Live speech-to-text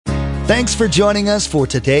Thanks for joining us for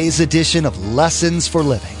today's edition of Lessons for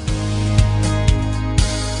Living.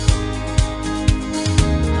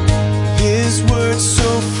 His word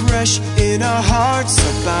so fresh in our hearts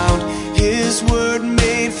abound. His word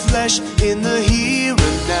made flesh in the here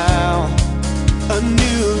and now. A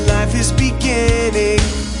new life is beginning.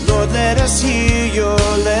 Lord, let us hear your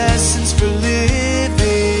lessons for living.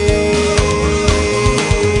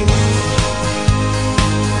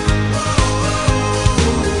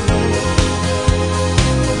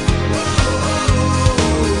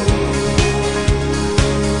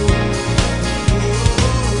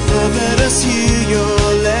 Lord, let us hear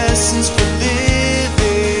your lessons for living.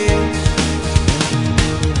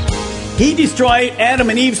 He destroyed Adam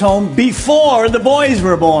and Eve's home before the boys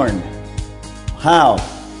were born. How?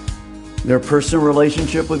 Their personal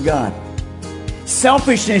relationship with God.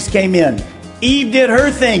 Selfishness came in. Eve did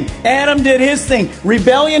her thing. Adam did his thing.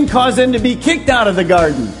 Rebellion caused them to be kicked out of the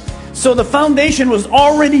garden. So the foundation was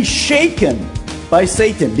already shaken by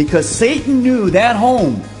Satan, because Satan knew that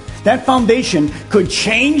home, that foundation could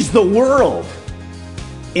change the world.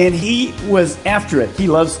 And he was after it. He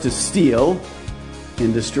loves to steal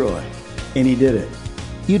and destroy. And he did it.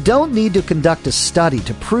 You don't need to conduct a study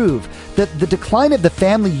to prove that the decline of the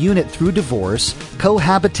family unit through divorce,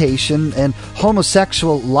 cohabitation, and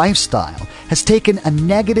homosexual lifestyle has taken a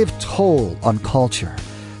negative toll on culture.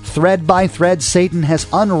 Thread by thread, Satan has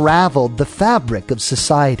unraveled the fabric of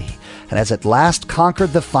society and has at last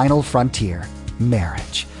conquered the final frontier,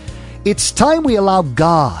 marriage. It's time we allow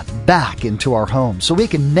God back into our home so we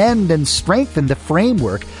can mend and strengthen the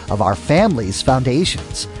framework of our family's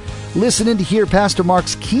foundations. Listen in to hear Pastor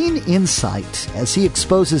Mark's keen insight as he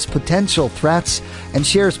exposes potential threats and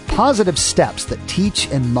shares positive steps that teach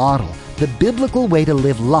and model the biblical way to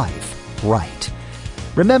live life right.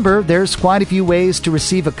 Remember, there's quite a few ways to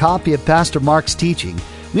receive a copy of Pastor Mark's teaching.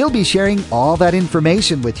 We'll be sharing all that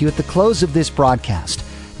information with you at the close of this broadcast.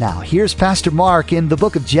 Now, here's Pastor Mark in the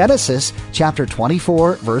book of Genesis, chapter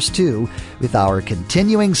 24, verse 2, with our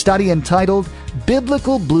continuing study entitled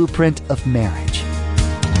Biblical Blueprint of Marriage.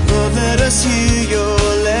 Lord, let us hear your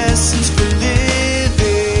lessons for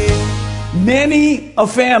living. Many a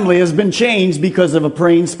family has been changed because of a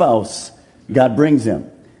praying spouse. God brings them.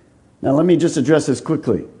 Now let me just address this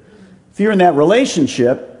quickly. If you're in that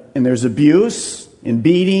relationship and there's abuse and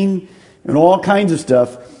beating and all kinds of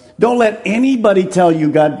stuff, don't let anybody tell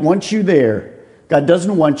you God wants you there. God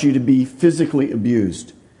doesn't want you to be physically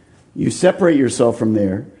abused. You separate yourself from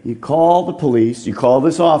there. You call the police. You call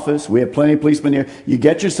this office. We have plenty of policemen here. You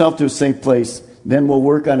get yourself to a safe place. Then we'll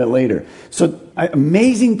work on it later. So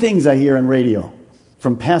amazing things I hear on radio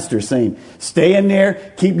from pastors saying, stay in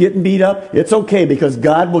there, keep getting beat up. It's okay because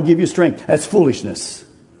God will give you strength. That's foolishness.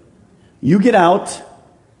 You get out,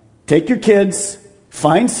 take your kids,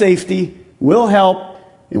 find safety, we'll help,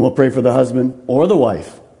 and we'll pray for the husband or the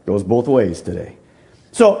wife. It goes both ways today.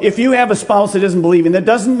 So if you have a spouse that isn't believing, that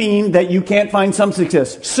doesn't mean that you can't find some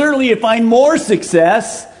success. Certainly you find more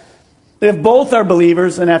success if both are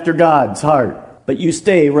believers and after God's heart. But you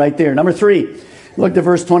stay right there. Number 3, look to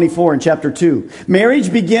verse 24 in chapter 2. Marriage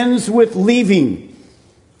begins with leaving.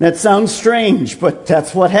 That sounds strange, but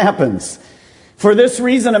that's what happens. For this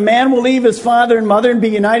reason, a man will leave his father and mother and be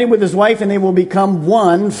united with his wife, and they will become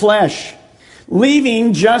one flesh.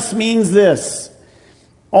 Leaving just means this.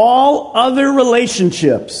 All other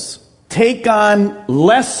relationships take on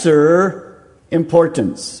lesser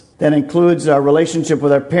importance. That includes our relationship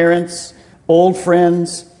with our parents, old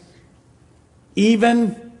friends,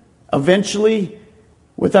 even eventually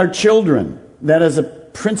with our children. That is a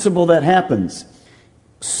principle that happens.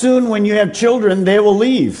 Soon when you have children, they will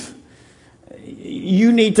leave.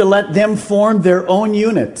 You need to let them form their own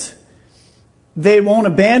unit. They won't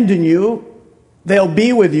abandon you. They'll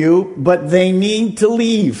be with you, but they need to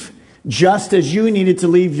leave, just as you needed to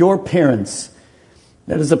leave your parents.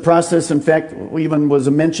 That is a process, in fact, even was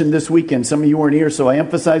mentioned this weekend. Some of you weren't here, so I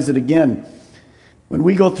emphasize it again. When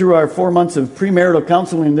we go through our 4 months of premarital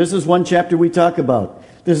counseling, this is one chapter we talk about.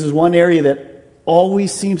 This is one area that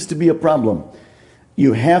always seems to be a problem.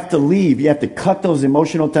 You have to leave. You have to cut those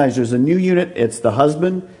emotional ties. There's a new unit. It's the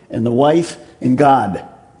husband and the wife and God.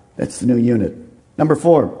 That's the new unit. Number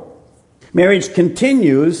 4. Marriage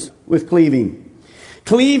continues with cleaving.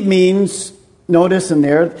 Cleave means, notice in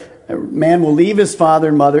there, a man will leave his father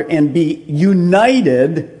and mother and be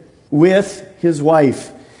united with his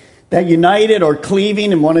wife. That united or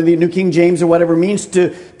cleaving in one of the New King James or whatever means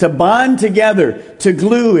to bond together, to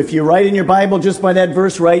glue. If you write in your Bible just by that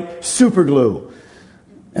verse, write super glue.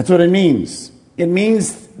 That's what it means. It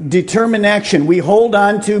means determined action. We hold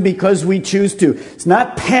on to because we choose to. It's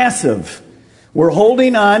not passive. We're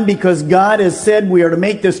holding on because God has said we are to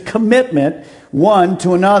make this commitment one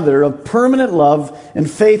to another of permanent love and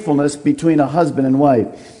faithfulness between a husband and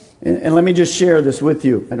wife. And let me just share this with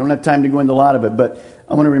you. I don't have time to go into a lot of it, but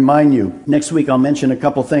I want to remind you. Next week I'll mention a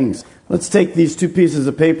couple things. Let's take these two pieces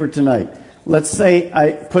of paper tonight. Let's say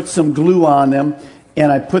I put some glue on them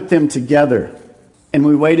and I put them together. And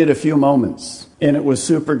we waited a few moments and it was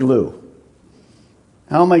super glue.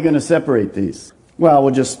 How am I going to separate these? Well,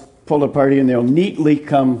 we'll just pull apart and they'll neatly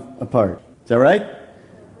come apart. Is that right?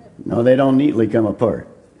 No, they don't neatly come apart.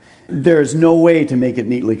 There's no way to make it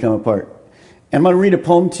neatly come apart. And I'm going to read a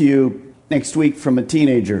poem to you next week from a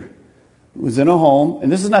teenager who was in a home. And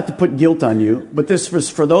this is not to put guilt on you, but this was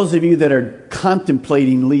for those of you that are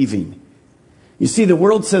contemplating leaving. You see, the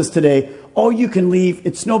world says today, oh, you can leave.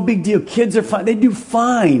 It's no big deal. Kids are fine. They do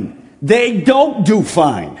fine. They don't do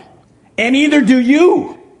fine. And neither do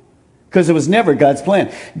you. Because it was never God's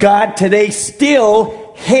plan. God today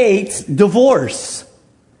still hates divorce.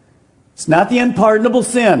 It's not the unpardonable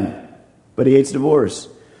sin, but he hates divorce.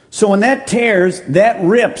 So when that tears, that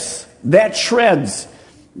rips, that shreds,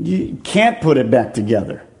 you can't put it back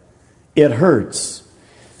together. It hurts.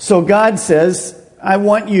 So God says, I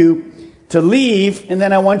want you to leave, and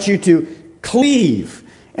then I want you to cleave.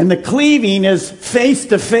 And the cleaving is face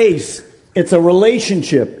to face. It's a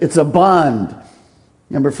relationship. It's a bond.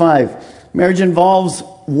 Number 5, marriage involves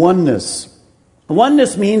oneness.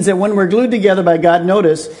 Oneness means that when we're glued together by God,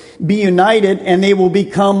 notice, be united and they will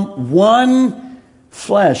become one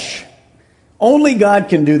flesh. Only God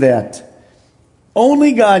can do that.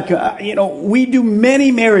 Only God can. We do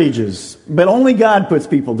many marriages, but only God puts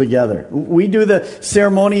people together. We do the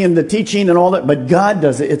ceremony and the teaching and all that, but God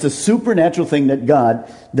does it. It's a supernatural thing that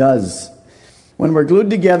God does. When we're glued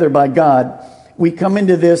together by God, we come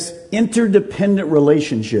into this interdependent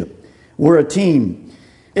relationship. We're a team.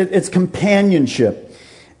 It's companionship.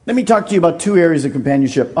 Let me talk to you about 2 areas of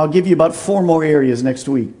companionship. I'll give you about 4 more areas next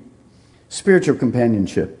week. Spiritual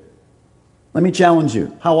companionship. Let me challenge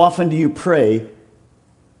you. How often do you pray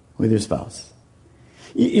with your spouse?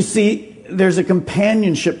 You see, there's a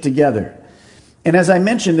companionship together. And as I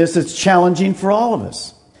mentioned this, it's challenging for all of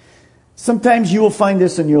us. Sometimes you will find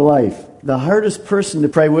this in your life. The hardest person to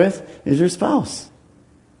pray with is your spouse.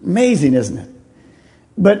 Amazing, isn't it?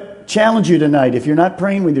 But challenge you tonight, if you're not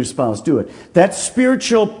praying with your spouse, do it. That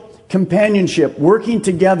spiritual companionship, working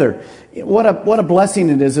together, what a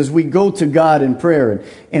blessing it is as we go to God in prayer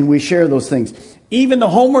and we share those things. Even the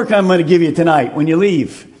homework I'm going to give you tonight when you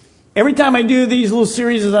leave. Every time I do these little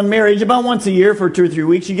series on marriage, about once a year for 2 or 3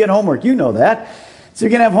 weeks, you get homework. You know that. So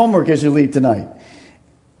you're going to have homework as you leave tonight.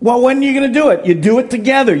 Well, when are you going to do it? You do it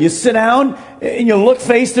together. You sit down and you look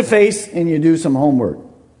face to face and you do some homework.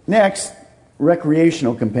 Next,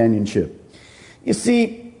 recreational companionship. You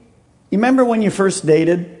see, you remember when you first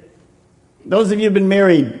dated? Those of you who have been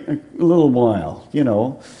married a little while, a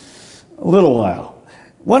little while.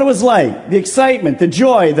 What it was like, the excitement, the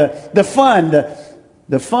joy, the fun,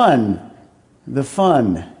 the fun, the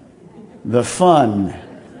fun, the fun,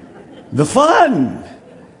 the fun,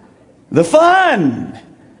 the fun.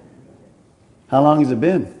 How long has it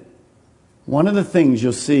been? One of the things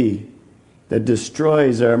you'll see that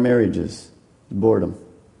destroys our marriages is boredom.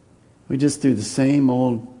 We just do the same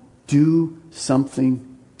old, do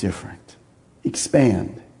something different.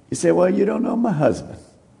 Expand. You say, well, you don't know my husband.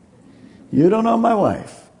 You don't know my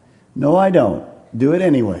wife. No, I don't. Do it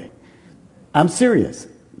anyway. I'm serious.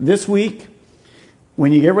 This week,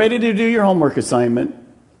 when you get ready to do your homework assignment,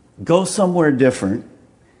 go somewhere different.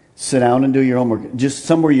 Sit down and do your homework. Just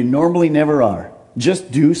somewhere you normally never are.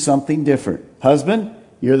 Just do something different. Husband,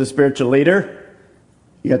 you're the spiritual leader.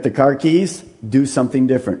 You got the car keys. Do something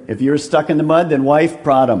different. If you're stuck in the mud, then wife,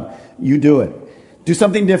 prod them. You do it. Do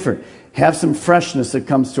something different. Have some freshness that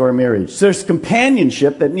comes to our marriage. So there's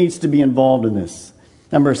companionship that needs to be involved in this.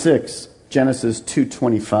 Number 6, Genesis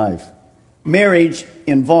 2:25. Marriage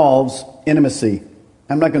involves intimacy.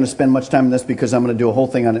 I'm not going to spend much time on this because I'm going to do a whole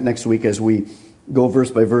thing on it next week as we go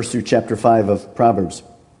verse by verse through chapter 5 of Proverbs.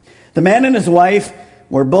 The man and his wife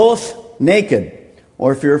were both naked,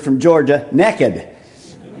 or if you're from Georgia, naked.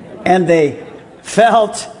 And they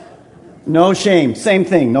felt no shame. Same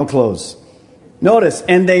thing, no clothes. Notice,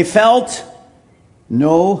 and they felt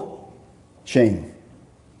no shame.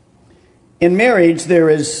 In marriage, there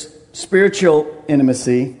is spiritual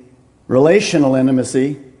intimacy, relational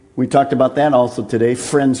intimacy. We talked about that also today,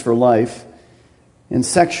 friends for life, and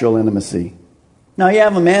sexual intimacy. Now you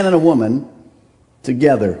have a man and a woman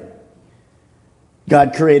together.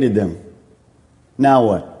 God created them. Now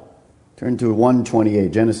what? Turn to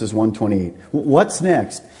 1:28, Genesis 1:28. What's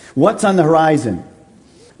next? What's on the horizon?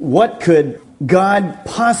 What could God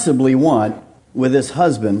possibly want with his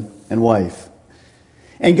husband and wife.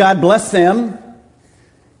 And God blessed them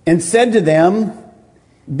and said to them,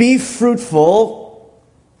 "Be fruitful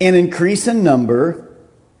and increase in number,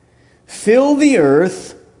 fill the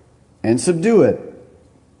earth and subdue it.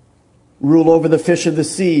 Rule over the fish of the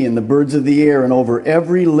sea and the birds of the air and over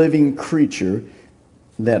every living creature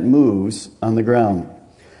that moves on the ground."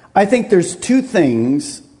 I think there's two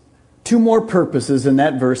more purposes in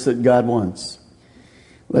that verse that God wants.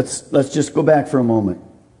 Let's just go back for a moment.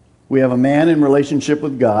 We have a man in relationship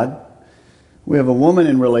with God. We have a woman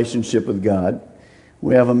in relationship with God.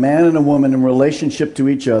 We have a man and a woman in relationship to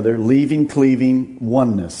each other, leaving, cleaving,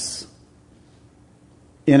 oneness,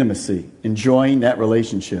 intimacy, enjoying that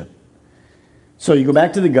relationship. So you go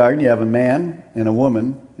back to the garden, you have a man and a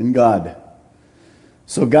woman and God.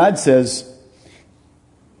 So God says,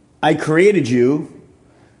 I created you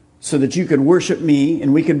so that you could worship me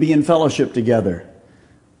and we could be in fellowship together.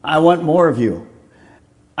 I want more of you.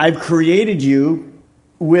 I've created you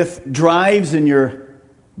with drives in your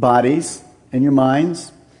bodies and your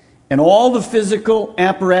minds and all the physical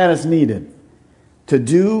apparatus needed to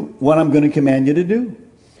do what I'm going to command you to do.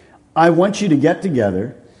 I want you to get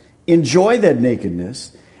together, enjoy that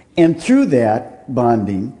nakedness, and through that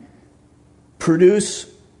bonding, produce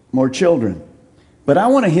more children. But I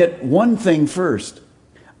want to hit one thing first.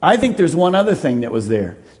 I think there's one other thing that was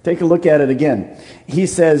there. Take a look at it again. He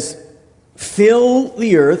says, fill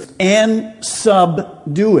the earth and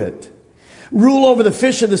subdue it. Rule over the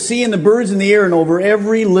fish of the sea and the birds in the air and over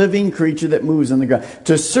every living creature that moves on the ground.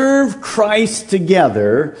 To serve Christ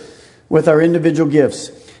together with our individual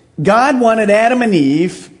gifts. God wanted Adam and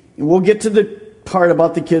Eve, and we'll get to the part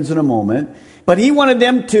about the kids in a moment, but he wanted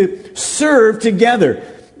them to serve together,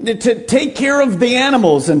 to take care of the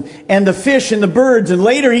animals and the fish and the birds. And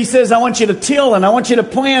later he says, I want you to till and I want you to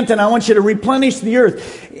plant and I want you to replenish the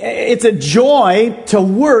earth. It's a joy to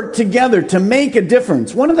work together, to make a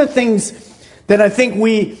difference. One of the things that I think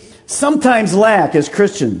we sometimes lack as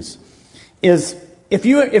Christians is if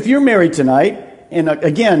you're married tonight, and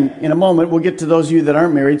again, in a moment, we'll get to those of you that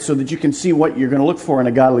aren't married so that you can see what you're going to look for in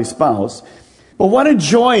a godly spouse. But what a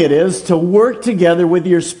joy it is to work together with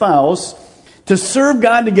your spouse, to serve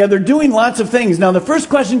God together, doing lots of things. Now, the first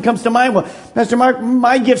question comes to mind, well, Pastor Mark,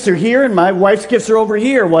 my gifts are here and my wife's gifts are over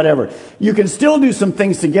here, whatever. You can still do some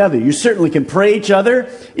things together. You certainly can pray each other.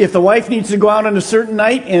 If the wife needs to go out on a certain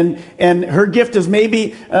night and her gift is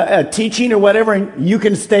maybe a teaching or whatever, and you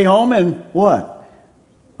can stay home and what?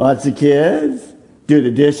 Watch the kids, do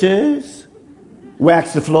the dishes,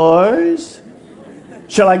 wax the floors.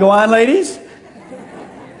 Shall I go on, ladies?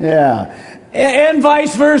 Yeah. And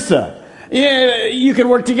vice versa. Yeah, you can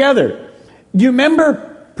work together. Do you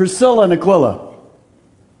remember Priscilla and Aquila?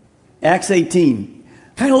 Acts 18.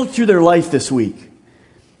 Kind of look through their life this week.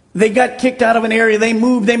 They got kicked out of an area. They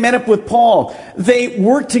moved. They met up with Paul. They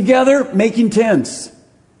worked together making tents.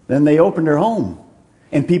 Then they opened their home.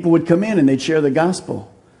 And people would come in and they'd share the gospel.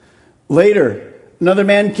 Later, another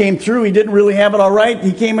man came through. He didn't really have it all right.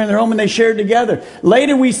 He came in their home and they shared together.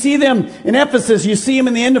 Later, we see them in Ephesus. You see them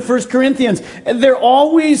in the end of 1 Corinthians. And they're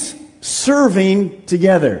always serving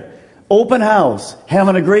together. Open house.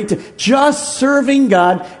 Having a great time. Just serving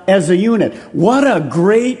God as a unit. What a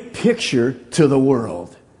great picture to the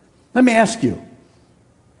world. Let me ask you,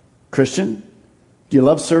 Christian, do you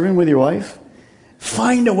love serving with your wife?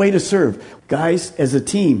 Find a way to serve. Guys, as a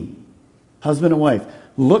team, husband and wife,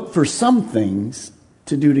 look for some things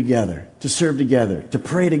to do together, to serve together, to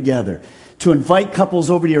pray together, to invite couples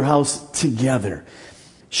over to your house together.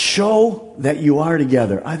 Show that you are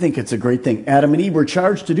together. I think it's a great thing. Adam and Eve were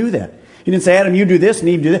charged to do that. He didn't say, Adam, you do this, and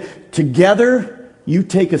Eve do that. Together, you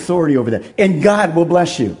take authority over that. And God will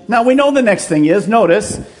bless you. Now, we know the next thing is,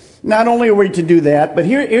 notice, not only are we to do that, but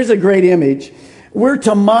here's a great image. We're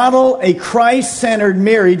to model a Christ-centered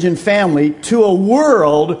marriage and family to a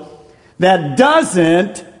world that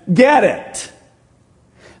doesn't get it.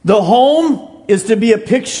 The home is to be a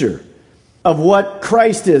picture of what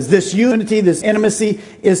Christ is. This unity, this intimacy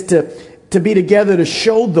is to be together to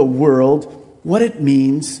show the world what it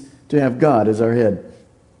means to have God as our head.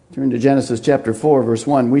 Turn to Genesis chapter 4, verse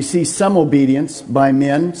 1. We see some obedience by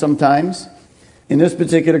men sometimes. In this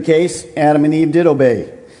particular case, Adam and Eve did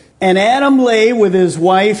obey. And Adam lay with his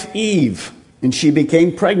wife Eve, and she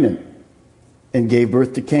became pregnant and gave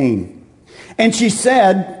birth to Cain. And she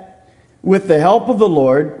said, with the help of the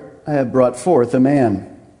Lord, I have brought forth a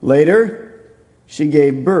man. Later, she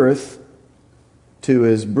gave birth to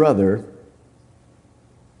his brother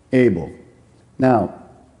Abel. Now,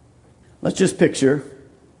 let's just picture.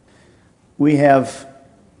 We have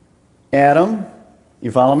Adam,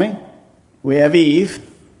 you follow me? We have Eve.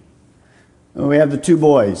 And we have the two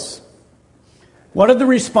boys. What are the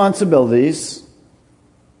responsibilities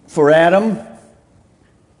for Adam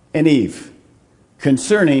and Eve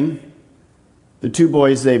concerning the two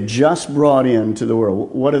boys they've just brought into the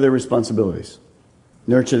world? What are their responsibilities?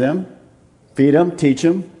 Nurture them, feed them, teach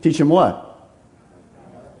them. Teach them what?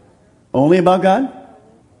 Only about God?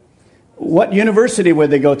 What university would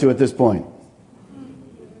they go to at this point?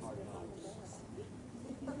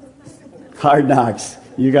 Hard Knocks.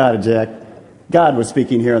 You got it, Jack. God was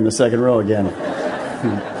speaking here in the second row again.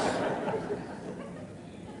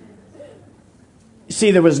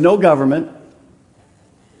 See, there was no government.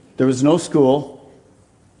 There was no school.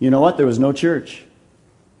 You know what? There was no church.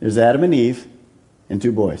 There's Adam and Eve and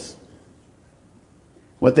two boys.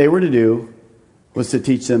 What they were to do was to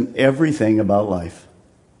teach them everything about life.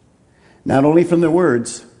 Not only from their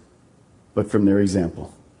words, but from their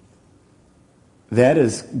example. That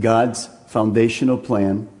is God's foundational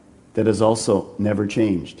plan that has also never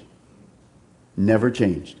changed. Never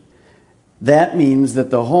changed. That means that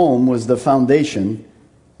the home was the foundation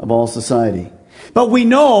of all society. But we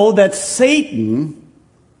know that Satan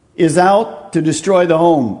is out to destroy the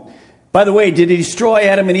home. By the way, did he destroy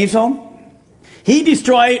Adam and Eve's home? He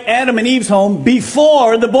destroyed Adam and Eve's home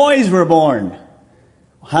before the boys were born.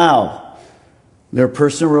 How? Their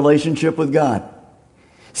personal relationship with God.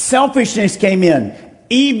 Selfishness came in.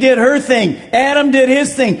 Eve did her thing. Adam did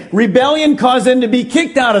his thing. Rebellion caused them to be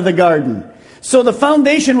kicked out of the garden. So the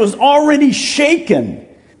foundation was already shaken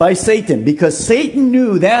by Satan, because Satan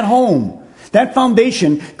knew that home, that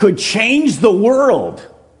foundation could change the world.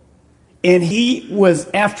 And he was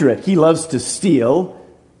after it. He loves to steal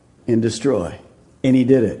and destroy. And he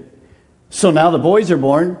did it. So now the boys are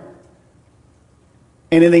born.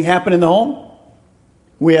 Anything happen in the home?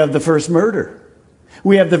 We have the first murder.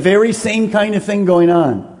 We have the very same kind of thing going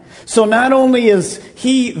on. So not only is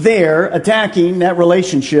he there attacking that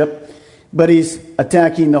relationship, but he's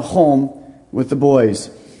attacking the home with the boys.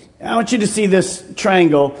 I want you to see this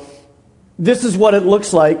triangle. This is what it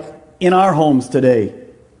looks like in our homes today.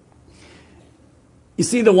 You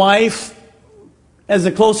see, the wife has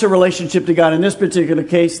a closer relationship to God in this particular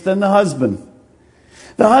case than the husband.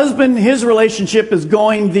 The husband, his relationship is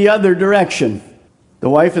going the other direction. The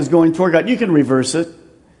wife is going toward God. You can reverse it.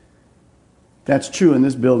 That's true in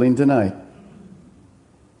this building tonight.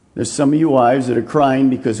 There's some of you wives that are crying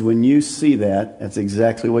because when you see that, that's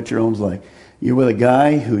exactly what your home's like. You're with a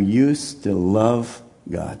guy who used to love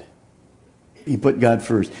God. He put God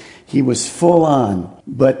first. He was full on,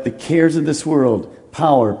 but the cares of this world,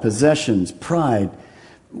 power, possessions, pride,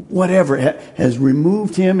 whatever, has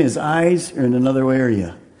removed him. His eyes are in another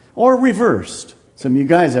area. Or reversed. Some of you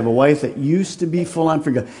guys have a wife that used to be full on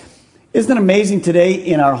for God. Isn't it amazing today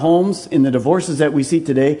in our homes, in the divorces that we see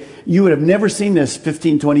today, you would have never seen this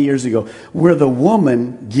 15, 20 years ago, where the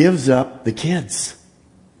woman gives up the kids.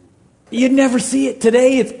 You'd never see it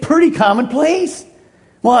today. It's pretty commonplace.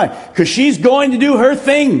 Why? Because she's going to do her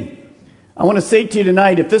thing. I want to say to you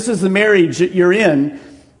tonight, if this is the marriage that you're in,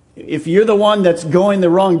 if you're the one that's going the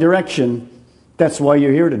wrong direction, that's why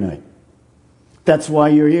you're here tonight. That's why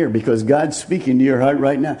you're here, because God's speaking to your heart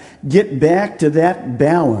right now. Get back to that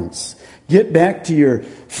balance. Get back to your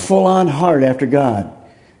full-on heart after God.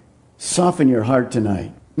 Soften your heart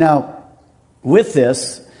tonight. Now, with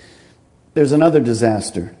this, there's another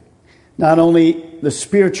disaster. Not only the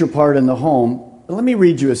spiritual part in the home, but let me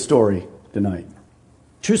read you a story tonight.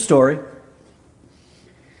 True story.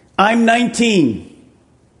 I'm 19,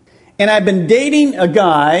 and I've been dating a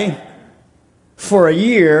guy for a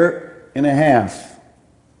year and a half.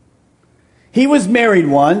 He was married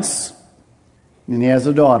once, and he has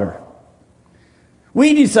a daughter.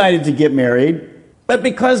 We decided to get married, but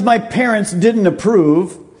because my parents didn't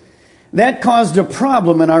approve, that caused a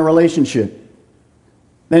problem in our relationship.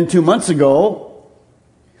 Then 2 months ago,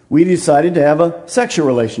 we decided to have a sexual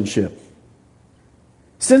relationship.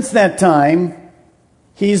 Since that time,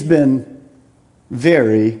 he's been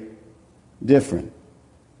very different.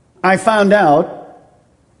 I found out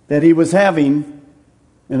that he was having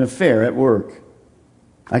an affair at work.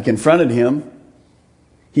 I confronted him.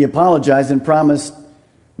 He apologized and promised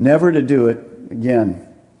never to do it again.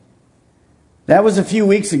 That was a few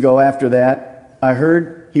weeks ago. After that, I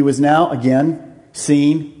heard he was now again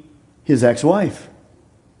seeing his ex-wife.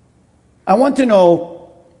 I want to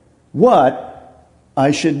know what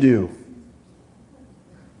I should do.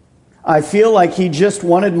 I feel like he just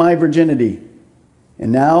wanted my virginity,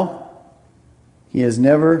 and now he has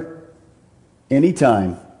never any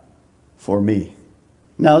time for me.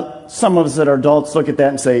 Now, some of us that are adults look at that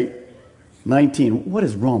and say, 19, what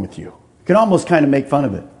is wrong with you? You can almost kind of make fun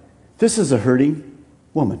of it. This is a hurting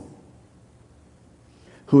woman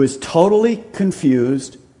who is totally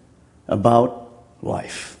confused about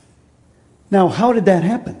life. Now, how did that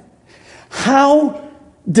happen? How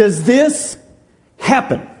does this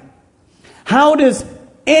happen? How does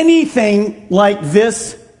anything like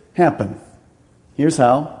this happen? Here's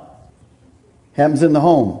how. Happens in the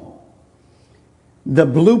home. The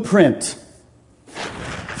blueprint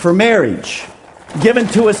for marriage given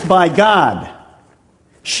to us by God,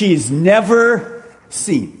 she's never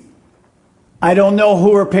seen. I don't know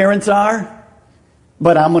who her parents are,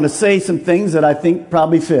 but I'm going to say some things that I think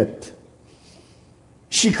probably fit.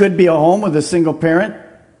 She could be a home with a single parent,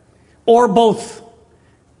 or both.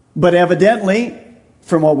 But evidently,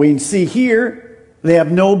 from what we can see here, they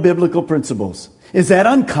have no biblical principles. Is that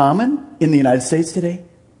uncommon in the United States today?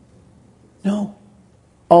 No.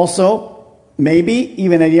 Also, maybe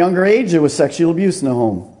even at a younger age, there was sexual abuse in the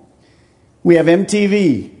home. We have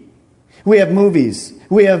MTV. We have movies.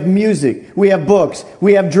 We have music. We have books.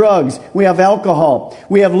 We have drugs. We have alcohol.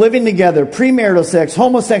 We have living together, premarital sex,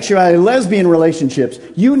 homosexuality, lesbian relationships.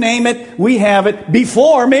 You name it, we have it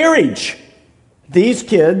before marriage. These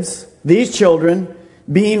kids, these children,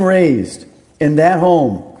 being raised in that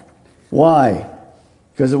home. Why?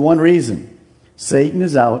 Because of one reason. Satan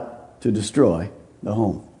is out to destroy the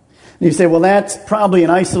home. And you say, well, that's probably an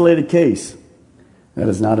isolated case. That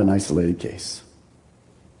is not an isolated case.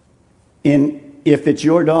 If it's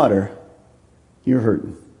your daughter, you're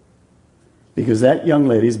hurting. Because that young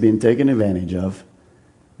lady is being taken advantage of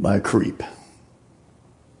by a creep.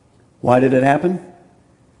 Why did it happen?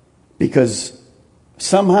 Because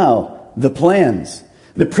somehow the plans,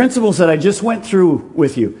 the principles that I just went through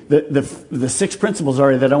with you, the 6 principles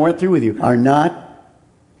already that I went through with you, are not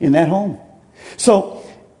in that home. So,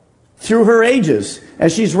 through her ages,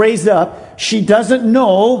 as she's raised up, she doesn't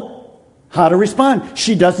know how to respond.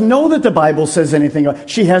 She doesn't know that the Bible says anything.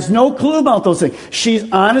 She has no clue about those things.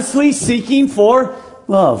 She's honestly seeking for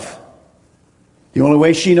love. The only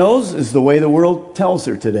way she knows is the way the world tells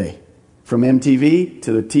her today. From MTV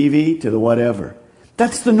to the TV to the whatever.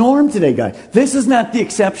 That's the norm today, guys. This is not the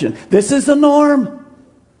exception. This is the norm.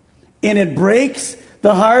 And it breaks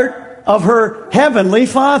the heart of her heavenly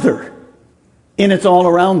Father. And it's all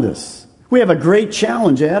around us. We have a great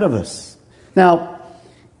challenge ahead of us. Now,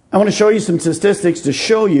 I want to show you some statistics to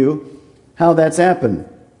show you how that's happened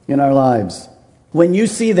in our lives. When you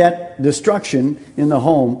see that destruction in the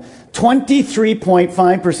home,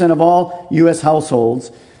 23.5% of all U.S. households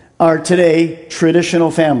are today traditional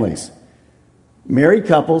families. Married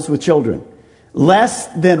couples with children. Less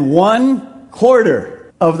than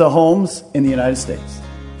 1/4 of the homes in the United States.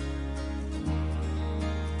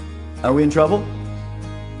 Are we in trouble?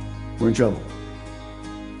 We're in trouble.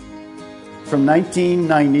 From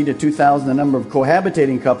 1990 to 2000, the number of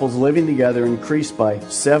cohabitating couples living together increased by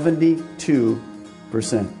 72%.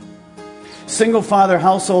 Single father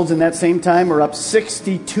households in that same time are up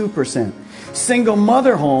 62%. Single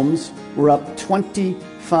mother homes were up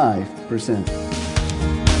 25%.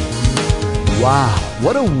 Wow,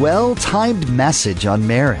 what a well-timed message on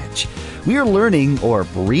marriage. We are learning, or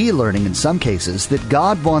relearning in some cases, that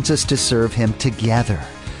God wants us to serve Him together.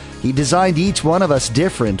 He designed each one of us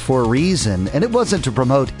different for a reason, and it wasn't to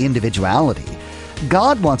promote individuality.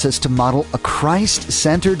 God wants us to model a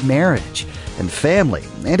Christ-centered marriage and family,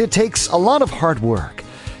 and it takes a lot of hard work.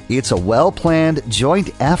 It's a well-planned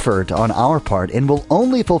joint effort on our part and will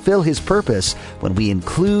only fulfill His purpose when we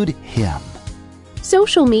include Him.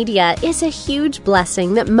 Social media is a huge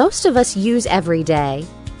blessing that most of us use every day.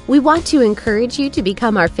 We want to encourage you to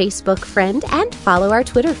become our Facebook friend and follow our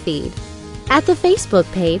Twitter feed. At the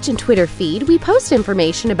Facebook page and Twitter feed, we post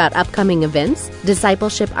information about upcoming events,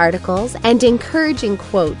 discipleship articles, and encouraging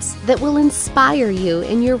quotes that will inspire you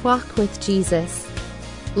in your walk with Jesus.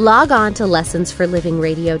 Log on to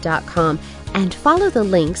lessonsforlivingradio.com and follow the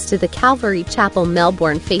links to the Calvary Chapel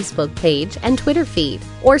Melbourne Facebook page and Twitter feed,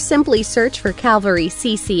 or simply search for Calvary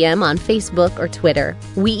CCM on Facebook or Twitter.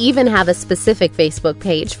 We even have a specific Facebook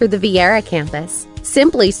page for the Viera campus.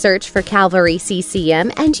 Simply search for Calvary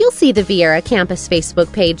CCM and you'll see the Viera campus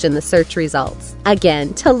Facebook page in the search results.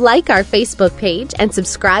 Again, to like our Facebook page and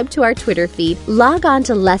subscribe to our Twitter feed, log on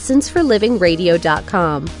to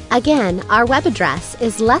lessonsforlivingradio.com. Again, our web address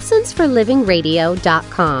is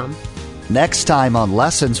lessonsforlivingradio.com. Next time on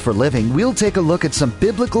Lessons for Living, we'll take a look at some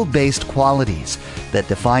biblical-based qualities that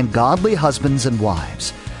define godly husbands and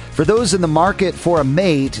wives. For those in the market for a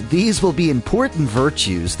mate, these will be important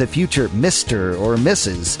virtues that future Mr. or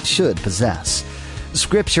Mrs. should possess.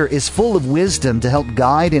 Scripture is full of wisdom to help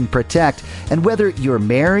guide and protect, and whether you're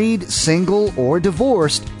married, single, or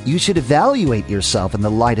divorced, you should evaluate yourself in the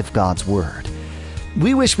light of God's Word.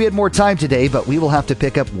 We wish we had more time today, but we will have to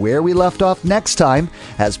pick up where we left off next time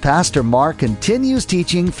as Pastor Mark continues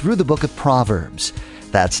teaching through the book of Proverbs.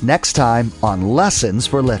 That's next time on Lessons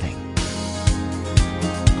for Living.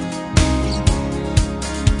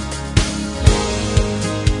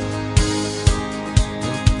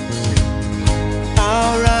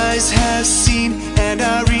 Our eyes have seen and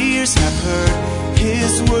our ears have heard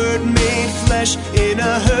His word made flesh in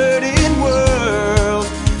a hurting world.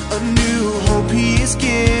 A new hope He is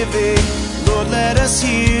giving.